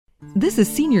This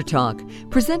is Senior Talk,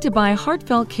 presented by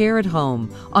Heartfelt Care at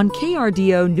Home on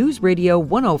KRDO News Radio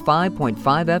 105.5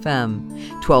 FM,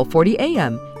 1240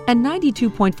 AM, and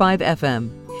 92.5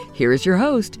 FM. Here is your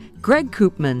host, Greg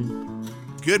Koopman.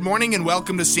 Good morning and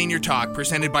welcome to Senior Talk,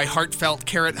 presented by Heartfelt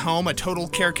Care at Home, a Total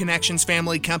Care Connections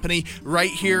family company,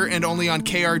 right here and only on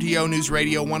KRDO News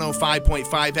Radio 105.5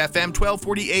 FM,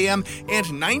 1240 AM, and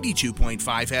 92.5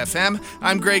 FM.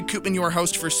 I'm Greg Koopman, your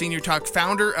host for Senior Talk,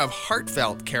 founder of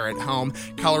Heartfelt Care at Home,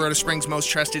 Colorado Springs' most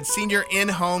trusted senior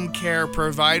in-home care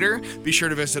provider. Be sure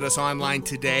to visit us online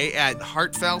today at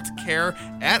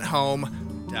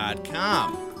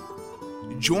heartfeltcareathome.com.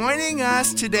 Joining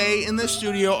us today in the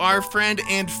studio, our friend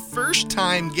and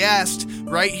first-time guest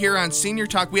right here on Senior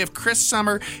Talk, we have Chris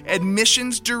Summer,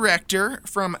 Admissions Director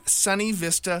from Sunny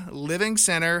Vista Living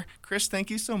Center. Chris,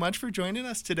 thank you so much for joining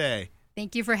us today.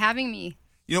 Thank you for having me.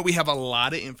 You know, we have a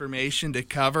lot of information to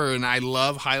cover, and I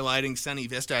love highlighting Sunny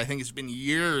Vista. I think it's been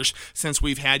years since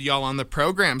we've had y'all on the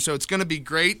program, so it's going to be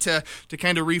great to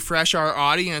kind of refresh our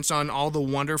audience on all the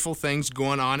wonderful things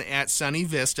going on at Sunny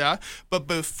Vista. But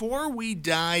before we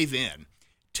dive in,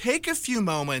 take a few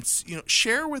moments,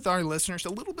 share with our listeners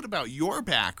a little bit about your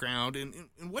background and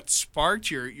what sparked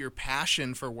your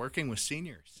passion for working with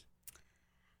seniors.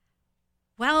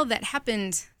 Well, that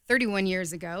happened 31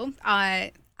 years ago.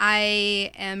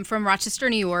 I am from Rochester,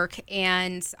 New York,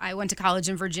 and I went to college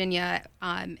in Virginia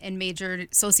and majored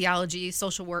sociology,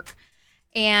 social work.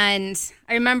 And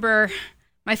I remember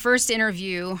my first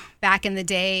interview back in the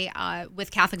day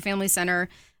with Catholic Family Center,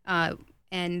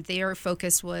 and their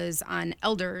focus was on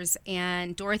elders.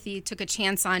 And Dorothy took a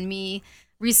chance on me,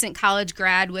 recent college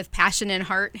grad with passion and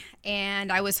heart,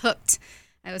 and I was hooked.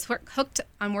 I was hooked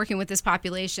on working with this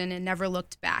population and never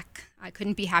looked back. I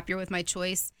couldn't be happier with my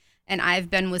choice. And I've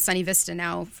been with Sunny Vista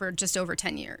now for just over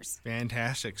 10 years.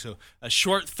 Fantastic. So a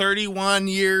short 31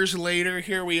 years later,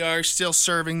 here we are still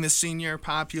serving the senior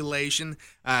population,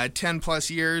 10 plus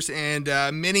years, and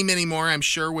many, many more, I'm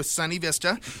sure, with Sunny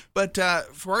Vista. But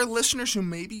for our listeners who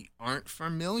maybe aren't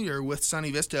familiar with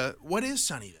Sunny Vista, what is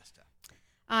Sunny Vista?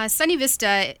 Sunny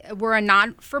Vista, we're a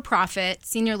not-for-profit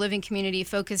senior living community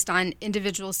focused on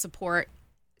individual support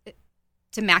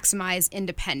to maximize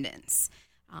independence.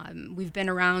 We've been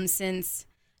around since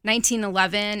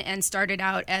 1911 and started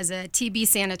out as a TB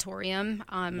sanatorium.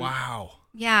 Wow.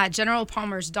 Yeah, General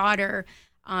Palmer's daughter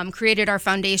created our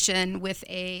foundation with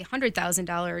a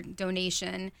 $100,000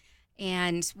 donation,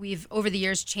 and we've over the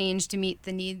years changed to meet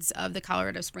the needs of the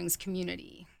Colorado Springs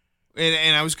community.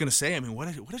 And I was going to say,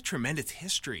 what a tremendous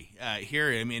history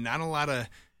here. Not a lot of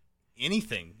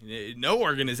anything. No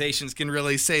organizations can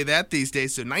really say that these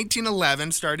days. So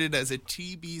 1911 started as a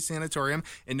TB sanatorium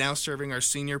and now serving our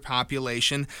senior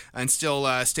population and still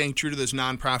staying true to those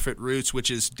nonprofit roots, which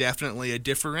is definitely a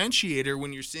differentiator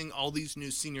when you're seeing all these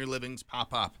new senior livings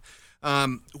pop up.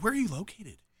 Where are you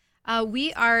located?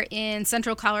 We are in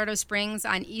Central Colorado Springs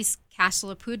on East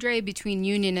Casa Pudre between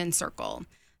Union and Circle.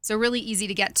 So really easy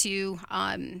to get to,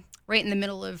 right in the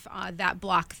middle of that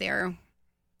block there.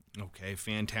 Okay,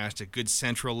 fantastic. Good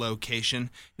central location.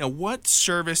 Now, what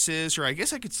services, or I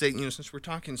guess I could say, since we're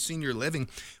talking senior living,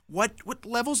 what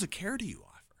levels of care do you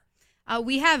offer?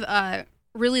 We have a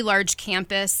really large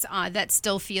campus that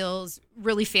still feels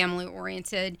really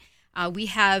family-oriented. We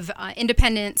have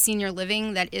independent senior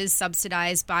living that is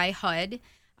subsidized by HUD.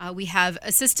 We have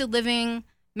assisted living,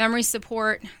 memory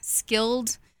support,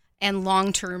 skilled, and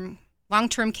long-term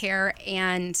care,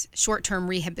 and short-term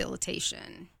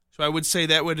rehabilitation. So I would say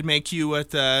that would make you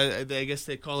what I guess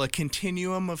they call a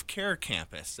continuum of care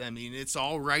campus. It's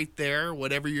all right there,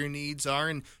 whatever your needs are.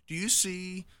 And do you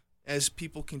see, as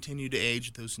people continue to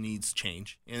age, those needs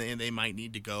change? And they might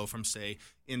need to go from, say,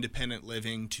 independent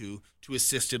living to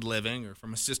assisted living, or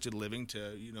from assisted living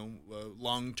to,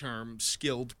 long-term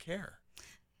skilled care.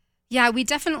 Yeah, we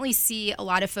definitely see a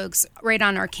lot of folks right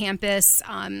on our campus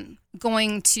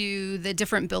going to the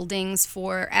different buildings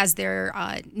as their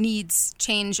needs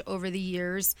change over the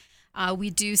years. We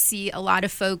do see a lot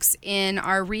of folks in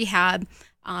our rehab.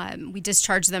 We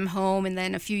discharge them home, and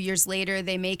then a few years later,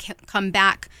 they may come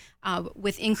back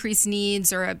with increased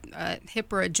needs or a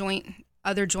hip or a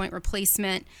other joint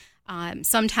replacement.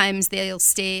 Sometimes they'll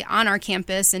stay on our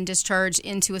campus and discharge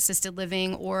into assisted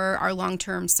living or our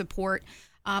long-term support.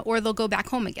 Or they'll go back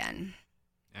home again.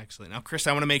 Excellent. Now, Chris,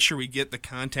 I want to make sure we get the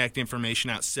contact information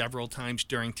out several times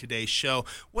during today's show.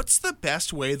 What's the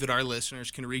best way that our listeners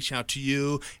can reach out to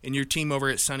you and your team over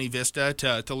at Sunny Vista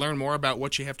to learn more about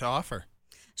what you have to offer?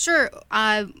 Sure.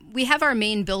 We have our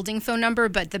main building phone number,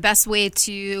 but the best way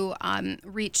to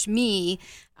reach me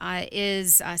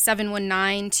is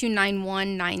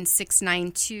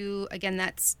 719-291-9692. Again,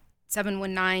 that's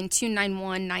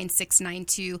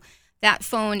 719-291-9692. That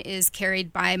phone is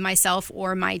carried by myself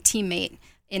or my teammate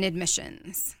in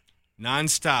admissions.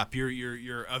 Nonstop.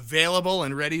 You're available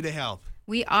and ready to help.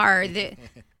 We are. The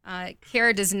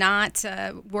CARE does not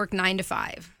work 9 to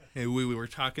 5. Hey, we were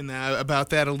talking about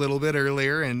that a little bit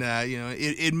earlier, and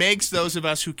it makes those of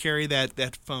us who carry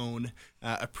that phone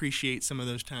appreciate some of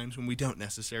those times when we don't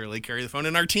necessarily carry the phone,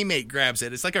 and our teammate grabs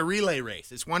it. It's like a relay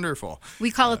race. It's wonderful.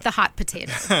 We call it the hot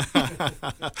potato.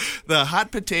 The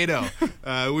hot potato.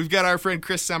 We've got our friend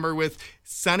Chris Summer with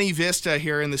Sunny Vista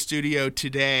here in the studio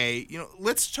today.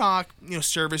 Let's talk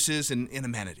services and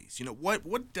amenities.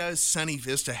 What does Sunny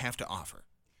Vista have to offer?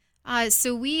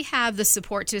 So we have the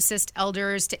support to assist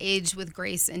elders to age with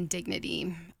grace and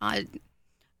dignity.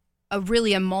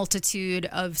 Really a multitude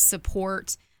of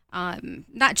support,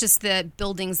 not just the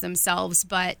buildings themselves,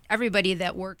 but everybody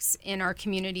that works in our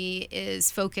community is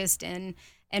focused and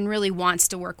really wants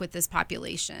to work with this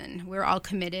population. We're all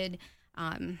committed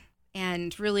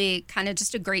and really kind of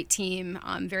just a great team,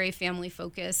 very family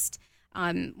focused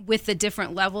with the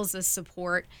different levels of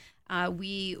support.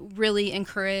 We really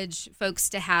encourage folks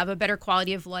to have a better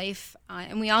quality of life,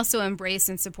 and we also embrace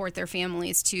and support their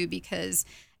families too, because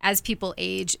as people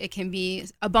age, it can be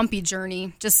a bumpy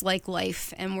journey, just like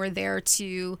life, and we're there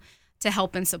to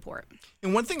help and support.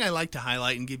 And one thing I like to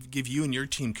highlight and give you and your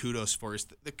team kudos for is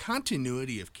the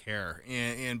continuity of care,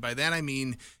 and by that I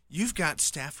mean you've got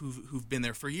staff who've been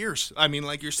there for years. I mean,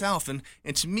 like yourself, and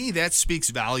to me that speaks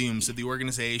volumes of the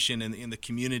organization and the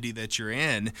community that you're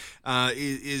in.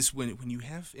 Is when you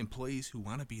have employees who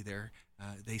want to be there,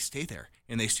 they stay there,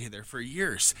 and they stay there for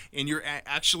years, and you're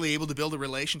actually able to build a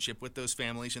relationship with those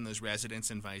families and those residents,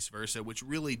 and vice versa, which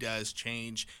really does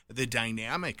change the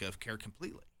dynamic of care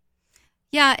completely.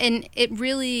 Yeah, and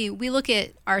we look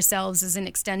at ourselves as an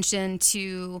extension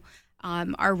to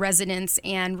our residents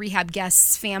and rehab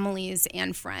guests, families,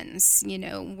 and friends.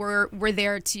 We're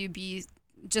there to be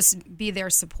their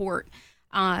support.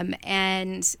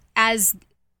 And as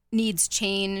needs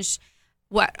change,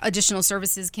 what additional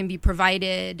services can be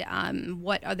provided,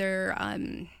 what other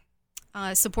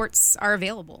supports are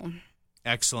available.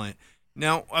 Excellent.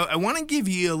 Now, I want to give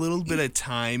you a little bit of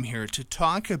time here to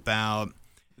talk about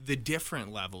the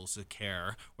different levels of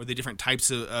care, or the different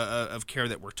types of care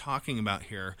that we're talking about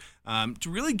here, to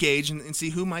really gauge and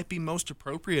see who might be most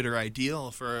appropriate or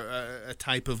ideal for a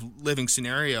type of living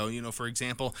scenario. For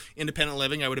example, independent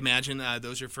living, I would imagine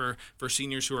those are for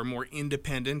seniors who are more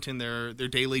independent in their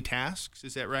daily tasks.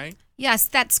 Is that right? Yes,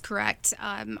 that's correct.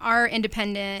 Our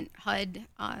independent HUD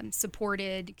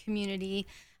supported community,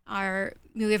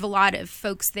 we have a lot of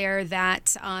folks there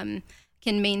that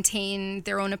can maintain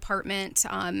their own apartment.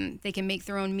 They can make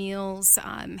their own meals,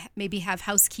 maybe have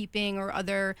housekeeping or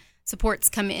other supports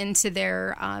come into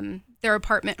their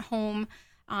apartment home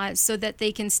so that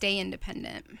they can stay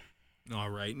independent.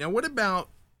 All right. Now, what about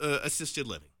assisted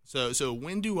living? So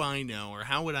when do I know, or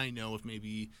how would I know if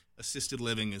maybe assisted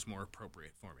living is more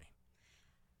appropriate for me?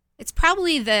 It's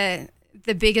probably the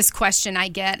biggest question I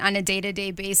get on a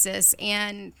day-to-day basis,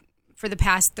 and for the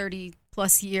past 30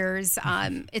 plus years.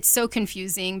 It's so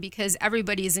confusing because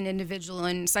everybody is an individual,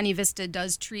 and Sunny Vista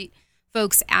does treat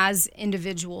folks as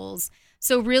individuals.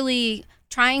 So really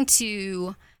trying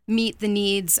to meet the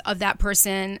needs of that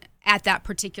person at that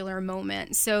particular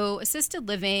moment. So assisted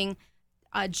living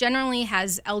generally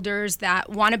has elders that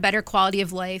want a better quality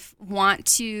of life, want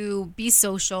to be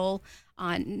social,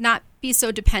 not be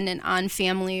so dependent on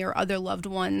family or other loved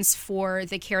ones for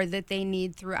the care that they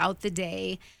need throughout the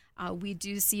day. We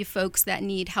do see folks that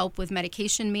need help with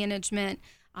medication management.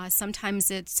 Sometimes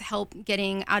it's help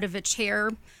getting out of a chair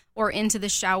or into the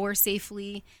shower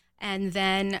safely. And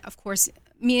then, of course,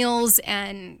 meals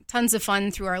and tons of fun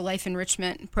through our life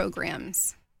enrichment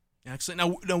programs.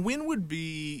 Excellent. Now when would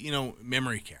be,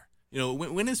 memory care?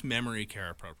 When is memory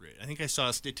care appropriate? I think I saw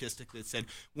a statistic that said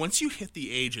once you hit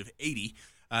the age of 80,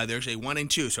 there's a 1 in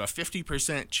 2, so a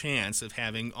 50% chance of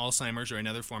having Alzheimer's or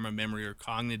another form of memory or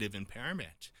cognitive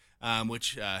impairment.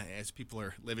 Which, as people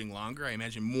are living longer, I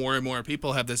imagine more and more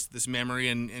people have this memory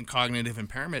and cognitive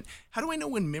impairment. How do I know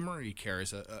when memory care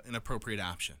is an appropriate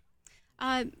option?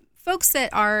 Folks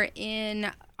that are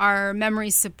in our memory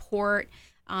support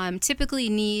typically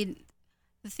need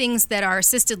the things that our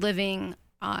assisted living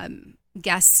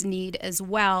guests need as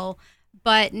well,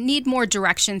 but need more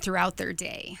direction throughout their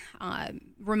day.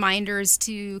 Reminders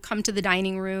to come to the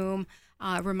dining room,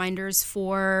 reminders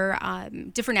for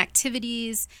different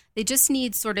activities. They just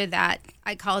need sort of that,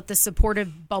 I call it the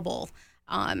supportive bubble,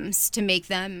 to make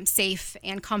them safe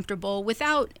and comfortable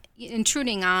without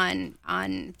intruding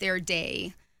on their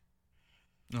day.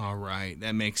 All right,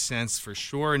 that makes sense for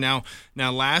sure. Now,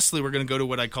 lastly, we're going to go to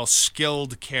what I call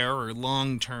skilled care or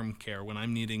long-term care. When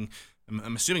I'm needing,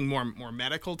 I'm assuming more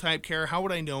medical type care. How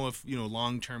would I know if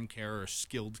long-term care or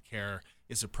skilled care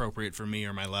is appropriate for me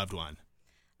or my loved one?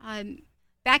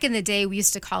 Back in the day, we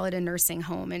used to call it a nursing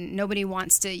home, and nobody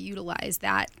wants to utilize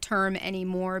that term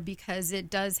anymore because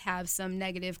it does have some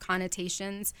negative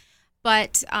connotations.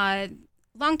 But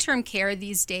long-term care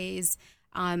these days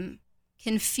can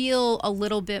feel a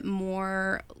little bit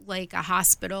more like a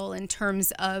hospital in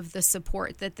terms of the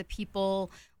support that the people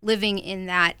living in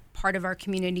that part of our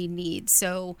community need.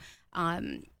 So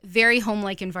very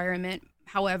home-like environment.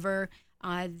 However,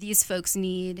 these folks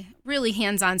need really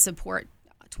hands-on support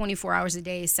 24 hours a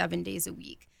day, 7 days a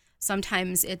week.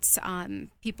 Sometimes it's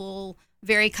people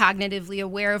very cognitively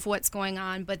aware of what's going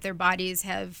on, but their bodies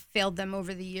have failed them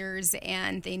over the years,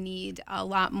 and they need a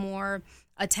lot more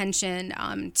attention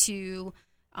to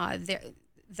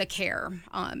the care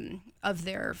of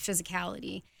their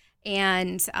physicality.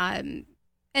 And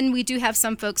we do have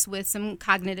some folks with some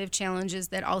cognitive challenges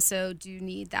that also do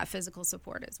need that physical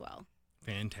support as well.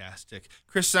 Fantastic.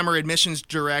 Chris Summer, Admissions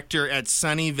Director at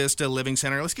Sunny Vista Living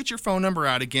Center. Let's get your phone number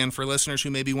out again for listeners who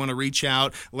maybe want to reach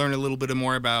out, learn a little bit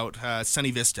more about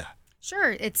Sunny Vista.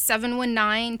 Sure. It's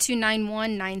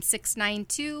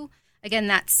 719-291-9692. Again,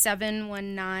 that's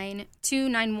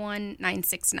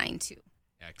 719-291-9692.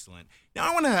 Excellent.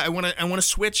 Now I want to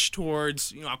switch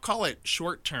towards, I'll call it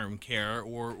short-term care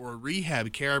or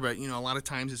rehab care, but a lot of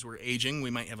times as we're aging, we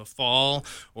might have a fall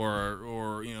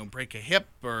or break a hip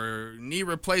or knee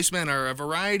replacement or a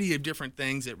variety of different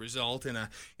things that result in a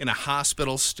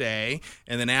hospital stay.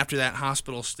 And then after that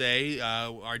hospital stay,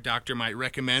 our doctor might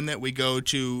recommend that we go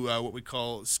to what we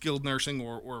call skilled nursing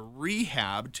or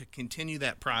rehab to continue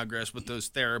that progress with those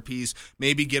therapies,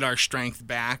 maybe get our strength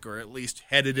back or at least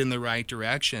headed in the right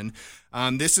direction.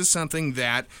 This is something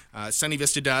that Sunny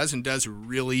Vista does and does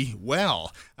really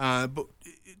well. But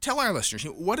tell our listeners,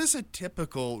 what does a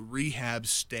typical rehab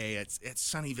stay at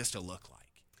Sunny Vista look like?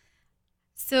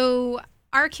 So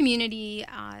our community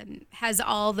has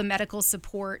all the medical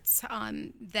supports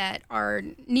that are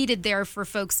needed there for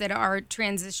folks that are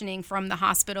transitioning from the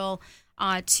hospital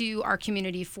to our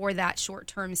community for that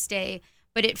short-term stay.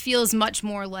 But it feels much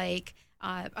more like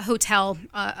a hotel,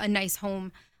 a nice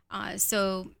home.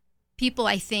 So people,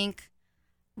 I think,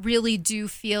 really do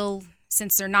feel,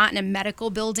 since they're not in a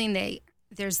medical building,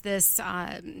 there's this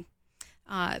thought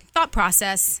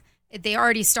process. They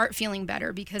already start feeling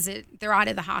better because they're out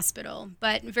of the hospital.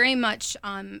 But very much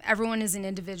everyone is an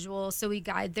individual, so we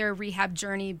guide their rehab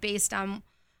journey based on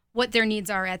what their needs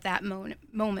are at that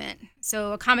moment.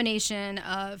 So a combination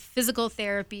of physical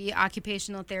therapy,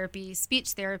 occupational therapy,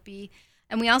 speech therapy,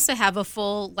 and we also have a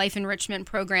full life enrichment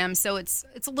program, so it's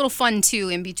a little fun, too,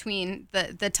 in between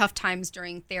the tough times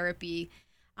during therapy.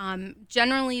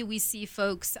 Generally, we see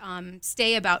folks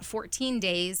stay about 14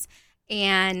 days,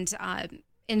 and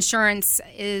insurance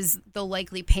is the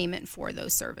likely payment for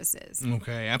those services.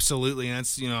 Okay, absolutely. And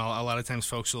that's, a lot of times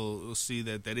folks will see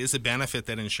that is a benefit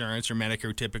that insurance or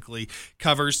Medicare typically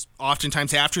covers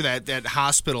oftentimes after that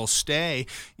hospital stay.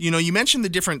 You mentioned the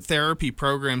different therapy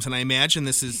programs, and I imagine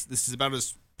this is about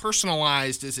as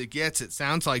personalized as it gets, it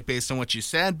sounds like, based on what you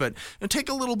said, but take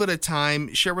a little bit of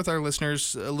time, share with our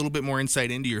listeners a little bit more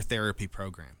insight into your therapy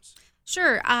programs.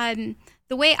 Sure.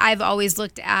 The way I've always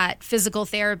looked at physical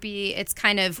therapy, it's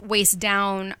kind of waist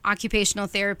down. Occupational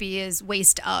therapy is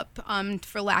waist up,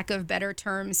 for lack of better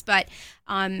terms. But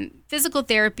physical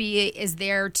therapy is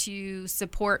there to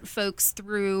support folks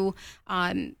through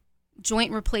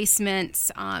joint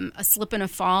replacements, a slip and a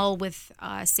fall with,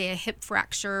 say, a hip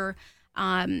fracture.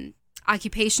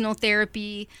 Occupational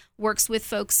therapy works with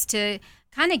folks to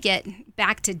kind of get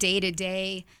back to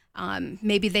day-to-day.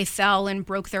 Maybe they fell and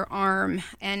broke their arm,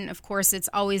 and of course it's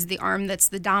always the arm that's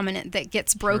the dominant that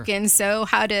gets broken. Sure. So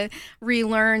how to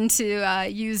relearn to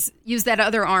use that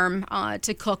other arm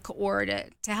to cook or to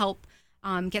help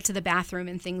get to the bathroom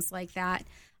and things like that.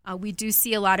 We do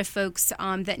see a lot of folks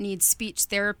that need speech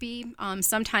therapy.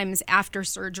 Sometimes after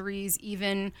surgeries,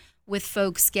 even with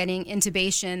folks getting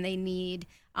intubation, they need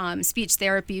speech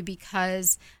therapy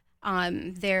because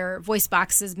their voice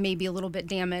boxes may be a little bit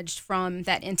damaged from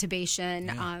that intubation.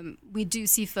 Yeah. We do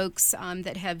see folks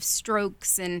that have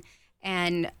strokes and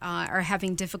are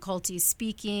having difficulty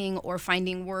speaking or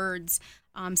finding words.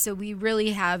 So we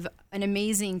really have an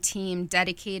amazing team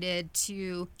dedicated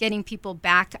to getting people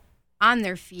back on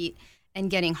their feet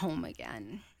and getting home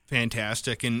again.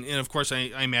 Fantastic. And of course,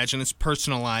 I imagine it's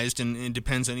personalized and it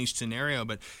depends on each scenario.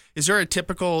 But is there a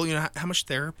typical, how much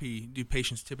therapy do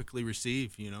patients typically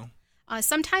receive,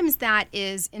 Sometimes that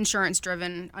is insurance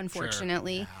driven,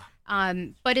 unfortunately. Sure.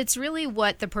 But it's really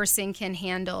what the person can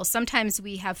handle. Sometimes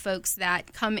we have folks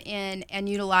that come in and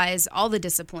utilize all the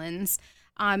disciplines.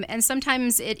 And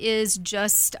sometimes it is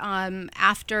just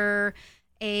after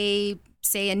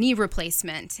say a knee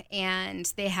replacement,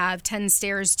 and they have 10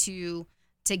 stairs to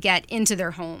get into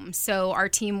their home. So our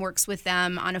team works with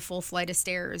them on a full flight of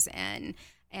stairs and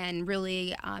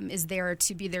really is there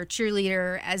to be their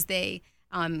cheerleader as they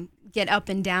get up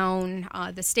and down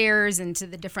the stairs and to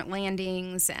the different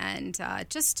landings, and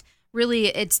just really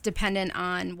it's dependent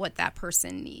on what that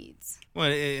person needs. Well,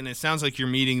 and it sounds like you're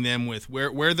meeting them with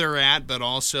where they're at, but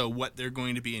also what they're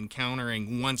going to be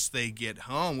encountering once they get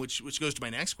home, which goes to my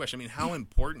next question. I mean, how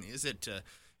important is it to,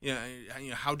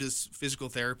 how does physical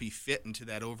therapy fit into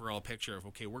that overall picture of,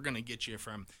 okay, we're going to get you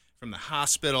from the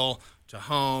hospital to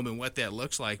home and what that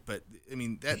looks like. But, I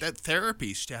mean, that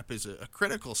therapy step is a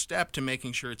critical step to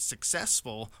making sure it's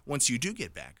successful once you do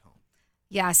get back home.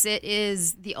 Yes, it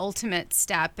is the ultimate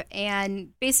step.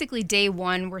 And basically day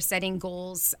one, we're setting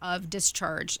goals of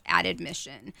discharge at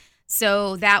admission.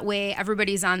 So that way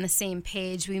everybody's on the same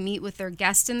page. We meet with their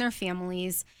guests and their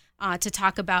families to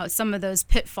talk about some of those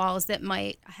pitfalls that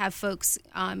might have folks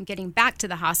getting back to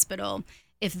the hospital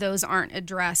if those aren't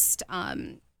addressed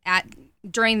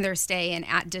during their stay and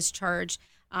at discharge.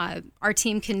 Our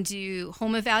team can do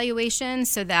home evaluation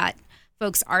so that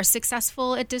folks are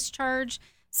successful at discharge.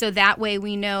 So that way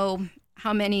we know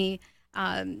how many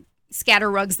scatter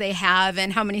rugs they have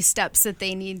and how many steps that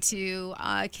they need to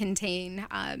contain.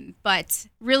 But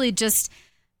really just,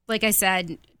 like I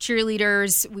said,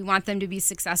 cheerleaders, we want them to be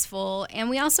successful. And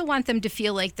we also want them to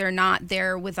feel like they're not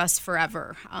there with us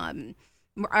forever.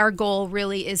 Our goal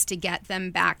really is to get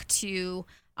them back to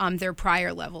their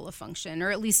prior level of function,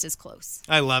 or at least as close.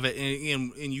 I love it.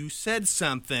 And you said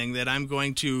something that I'm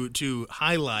going to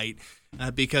highlight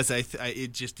because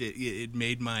it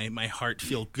made my heart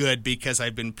feel good, because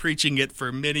I've been preaching it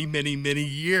for many, many, many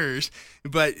years.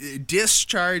 But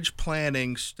discharge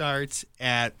planning starts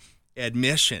at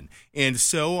admission, and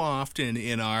so often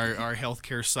in our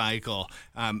healthcare cycle,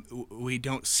 we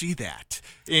don't see that,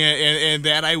 and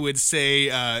that I would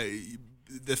say.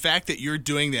 The fact that you're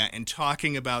doing that and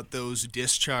talking about those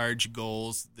discharge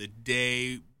goals the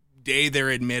day they're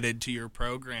admitted to your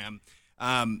program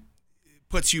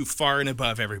puts you far and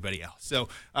above everybody else. So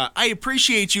I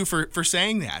appreciate you for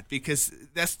saying that, because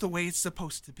that's the way it's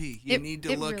supposed to be. You need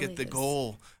to look really at the is.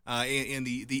 Goal and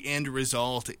the end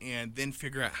result, and then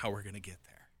figure out how we're going to get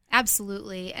there.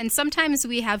 Absolutely. And sometimes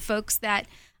we have folks that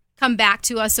come back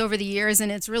to us over the years,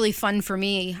 and it's really fun for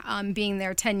me being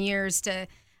there 10 years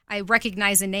I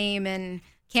recognize a name and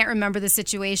can't remember the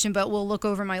situation, but we'll look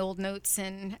over my old notes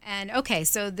and okay,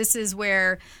 so this is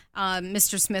where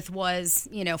Mr. Smith was,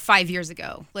 5 years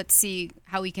ago. Let's see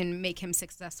how we can make him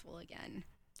successful again.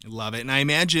 Love it. And I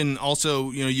imagine also,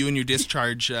 you and your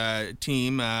discharge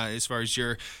team, as far as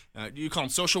your, do you call them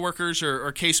social workers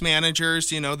or case managers,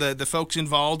 the folks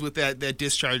involved with that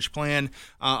discharge plan,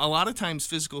 a lot of times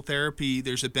physical therapy,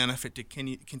 there's a benefit to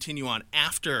continue on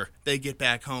after they get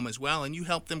back home as well. And you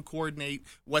help them coordinate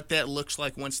what that looks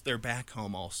like once they're back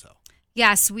home also.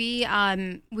 Yes, we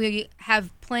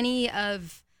have plenty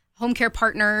of home care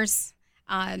partners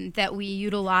that we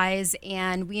utilize,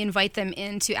 and we invite them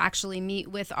in to actually meet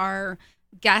with our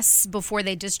guests before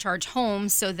they discharge home,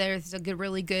 so there's a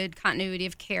really good continuity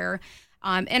of care.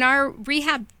 And our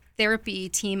rehab therapy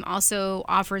team also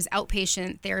offers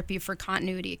outpatient therapy for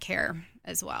continuity of care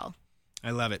as well.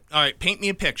 I love it. All right, paint me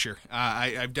a picture.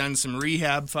 I've done some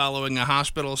rehab following a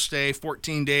hospital stay,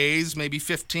 14 days, maybe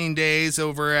 15 days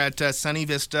over at Sunny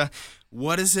Vista.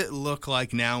 What does it look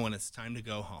like now when it's time to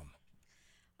go home?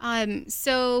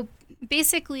 So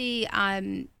basically,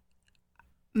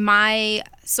 my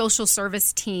social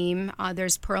service team,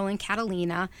 there's Pearl and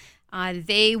Catalina,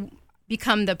 they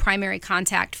become the primary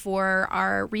contact for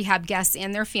our rehab guests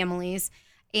and their families,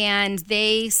 and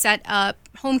they set up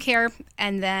home care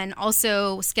and then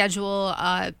also schedule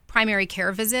a primary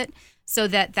care visit so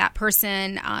that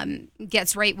person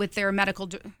gets right with their medical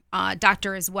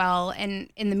doctor as well. And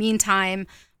in the meantime,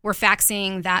 we're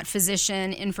faxing that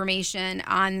physician information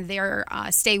on their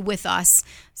stay with us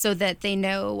so that they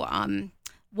know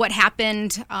what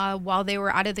happened while they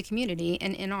were out of the community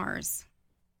and in ours.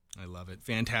 I love it.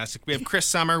 Fantastic. We have Chris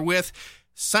Summer with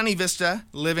Sunny Vista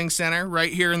Living Center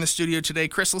right here in the studio today.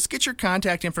 Chris, let's get your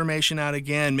contact information out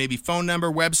again, maybe phone number,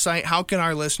 website. How can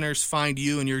our listeners find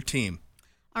you and your team?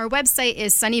 Our website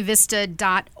is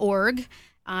sunnyvista.org.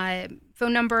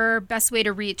 Phone number, best way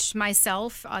to reach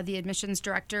myself, the admissions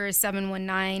director, is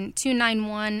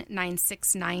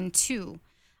 719-291-9692.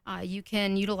 You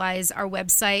can utilize our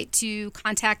website to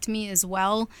contact me as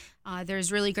well.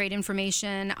 There's really great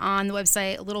information on the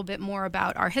website, a little bit more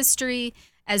about our history,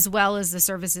 as well as the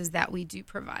services that we do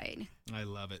provide. I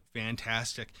love it.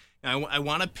 Fantastic. Now, I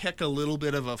want to pick a little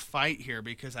bit of a fight here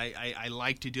because I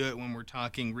like to do it when we're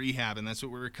talking rehab, and that's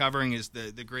what we're covering is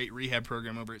the great rehab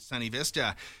program over at Sunny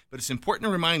Vista. But it's important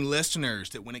to remind listeners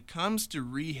that when it comes to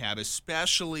rehab,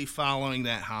 especially following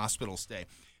that hospital stay,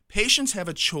 patients have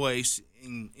a choice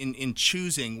in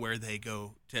choosing where they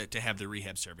go to have the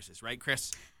rehab services, right,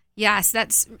 Chris? Yes,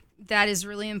 that is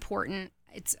really important.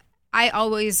 I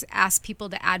always ask people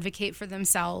to advocate for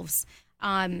themselves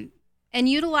and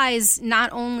utilize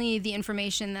not only the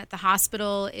information that the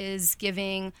hospital is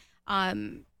giving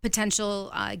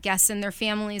potential guests and their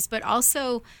families, but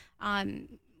also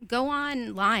go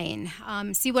online,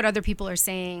 see what other people are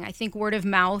saying. I think word of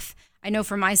mouth, I know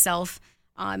for myself,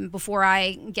 before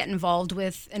I get involved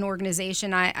with an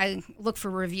organization, I look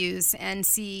for reviews and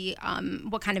see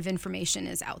what kind of information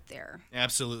is out there.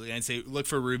 Absolutely. I'd say look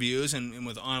for reviews, and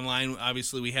with online,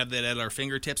 obviously we have that at our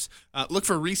fingertips. Look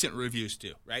for recent reviews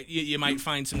too, right? You might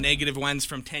find some negative ones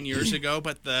from 10 years ago,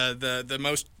 but the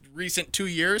most recent 2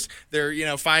 years, they're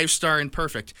 5-star and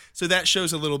perfect. So that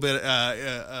shows a little bit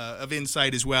of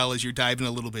insight as well as you're diving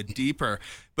a little bit deeper.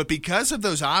 But because of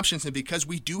those options and because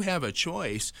we do have a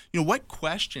choice, what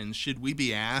questions should we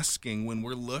be asking when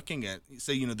we're looking at,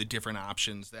 say, the different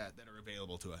options that are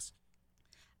available to us?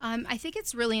 I think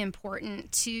it's really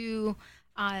important to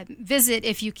visit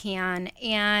if you can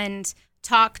and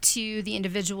talk to the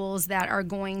individuals that are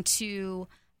going to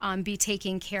be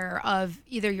taking care of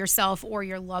either yourself or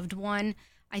your loved one.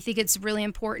 I think it's really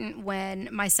important when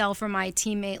myself or my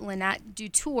teammate Lynette do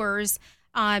tours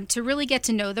to really get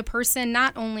to know the person,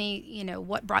 not only,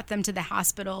 what brought them to the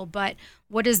hospital, but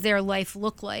what does their life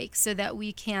look like so that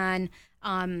we can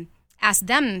ask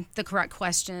them the correct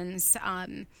questions.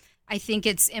 I think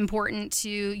it's important to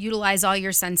utilize all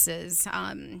your senses,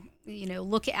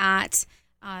 look at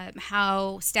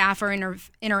how staff are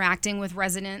interacting with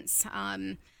residents,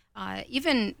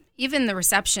 even the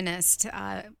receptionist,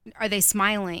 are they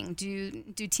smiling?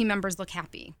 Do team members look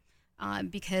happy?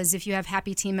 Because if you have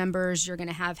happy team members, you're going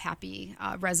to have happy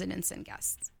residents and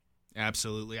guests.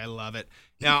 Absolutely. I love it.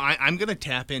 Now, I'm going to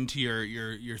tap into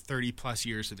your 30 plus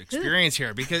years of experience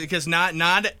here because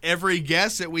not every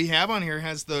guest that we have on here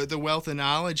has the wealth of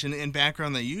knowledge and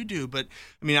background that you do. But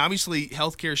I mean, obviously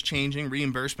healthcare is changing,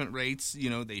 reimbursement rates,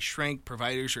 they shrink,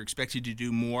 providers are expected to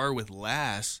do more with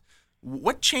less.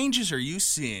 What changes are you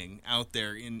seeing out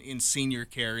there in senior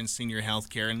care and senior health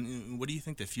care, and what do you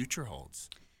think the future holds?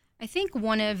 I think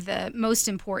one of the most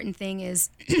important thing is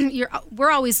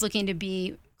we're always looking to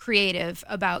be creative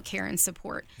about care and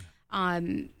support.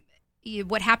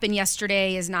 What happened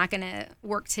yesterday is not going to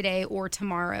work today or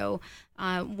tomorrow.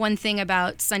 One thing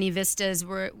about Sunny Vista is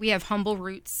we have humble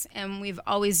roots, and we've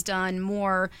always done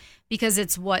more because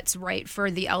it's what's right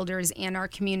for the elders and our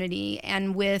community.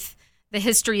 And with the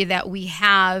history that we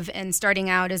have, and starting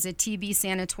out as a TB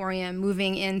sanatorium,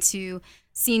 moving into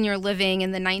senior living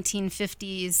in the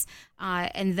 1950s,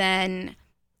 and then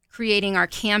creating our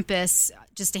campus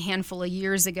just a handful of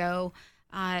years ago,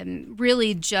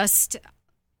 really just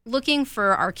looking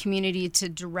for our community to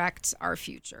direct our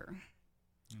future.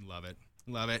 Love it.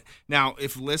 Love it. Now,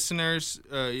 if listeners,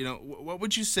 what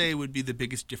would you say would be the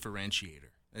biggest differentiator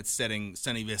that's setting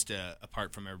Sunny Vista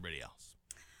apart from everybody else?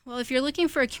 Well, if you're looking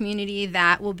for a community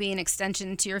that will be an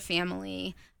extension to your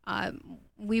family,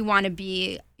 we want to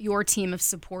be your team of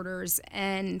supporters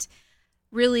and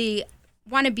really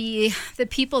want to be the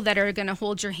people that are going to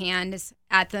hold your hand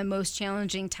at the most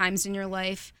challenging times in your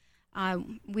life.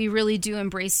 We really do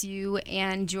embrace you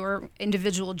and your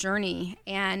individual journey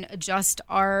and adjust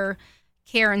our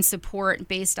care and support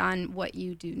based on what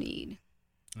you do need.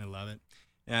 I love it.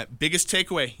 Biggest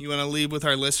takeaway you want to leave with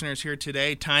our listeners here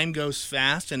today? Time goes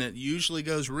fast, and it usually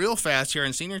goes real fast here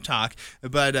on Senior Talk.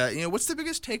 But, what's the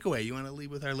biggest takeaway you want to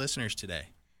leave with our listeners today?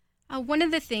 One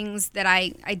of the things that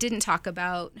I didn't talk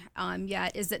about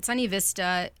yet is that Sunny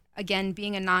Vista, again,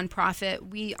 being a nonprofit,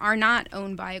 we are not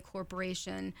owned by a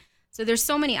corporation. So there's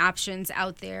so many options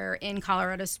out there in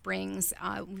Colorado Springs.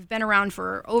 We've been around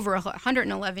for over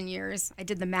 111 years. I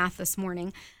did the math this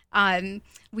morning.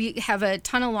 We have a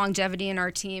ton of longevity in our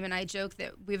team, and I joke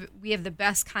that we have the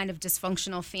best kind of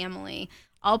dysfunctional family,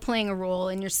 all playing a role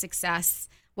in your success,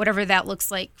 whatever that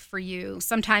looks like for you.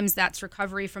 Sometimes that's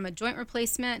recovery from a joint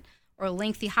replacement or a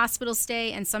lengthy hospital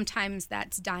stay, and sometimes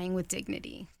that's dying with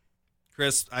dignity.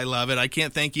 Chris, I love it. I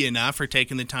can't thank you enough for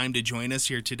taking the time to join us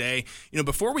here today.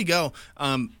 Before we go,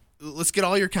 let's get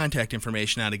all your contact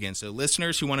information out again. So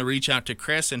listeners who want to reach out to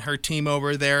Chris and her team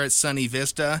over there at Sunny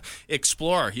Vista,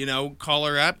 explore, call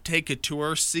her up, take a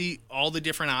tour, see all the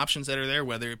different options that are there,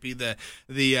 whether it be the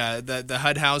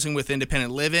HUD housing with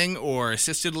independent living or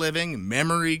assisted living,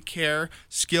 memory care,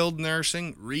 skilled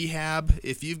nursing, rehab.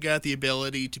 If you've got the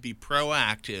ability to be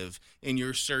proactive in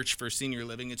your search for senior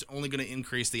living, it's only going to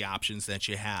increase the options that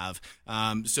you have.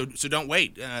 So don't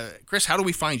wait. Chris, how do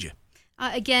we find you?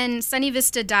 Again,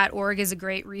 sunnyvista.org is a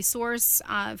great resource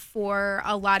for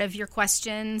a lot of your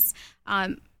questions.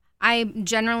 I'm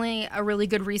generally a really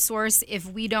good resource if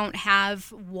we don't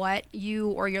have what you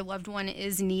or your loved one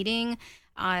is needing.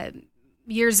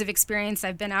 Years of experience.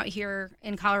 I've been out here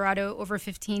in Colorado over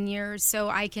 15 years, so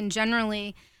I can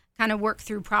generally kind of work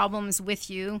through problems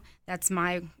with you. That's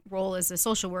my role as a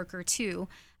social worker too.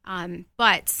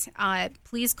 But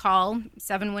please call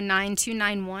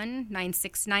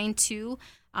 719-291-9692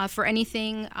 for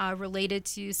anything related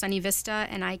to Sunny Vista,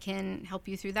 and I can help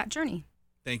you through that journey.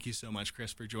 Thank you so much,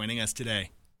 Chris, for joining us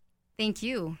today. Thank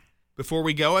you. Before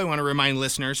we go, I want to remind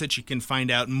listeners that you can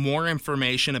find out more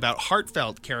information about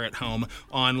Heartfelt Care at Home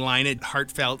online at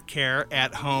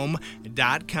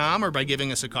heartfeltcareathome.com or by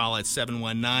giving us a call at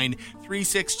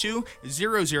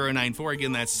 719-362-0094.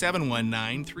 Again, that's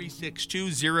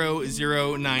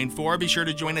 719-362-0094. Be sure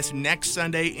to join us next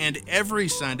Sunday and every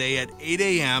Sunday at 8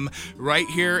 a.m. right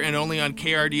here and only on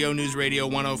KRDO News Radio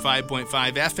 105.5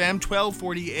 FM,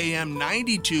 1240 AM,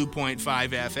 92.5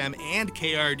 FM, and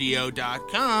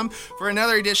KRDO.com. for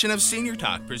another edition of Senior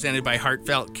Talk presented by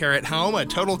Heartfelt Care at Home, a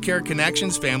Total Care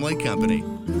Connections family company.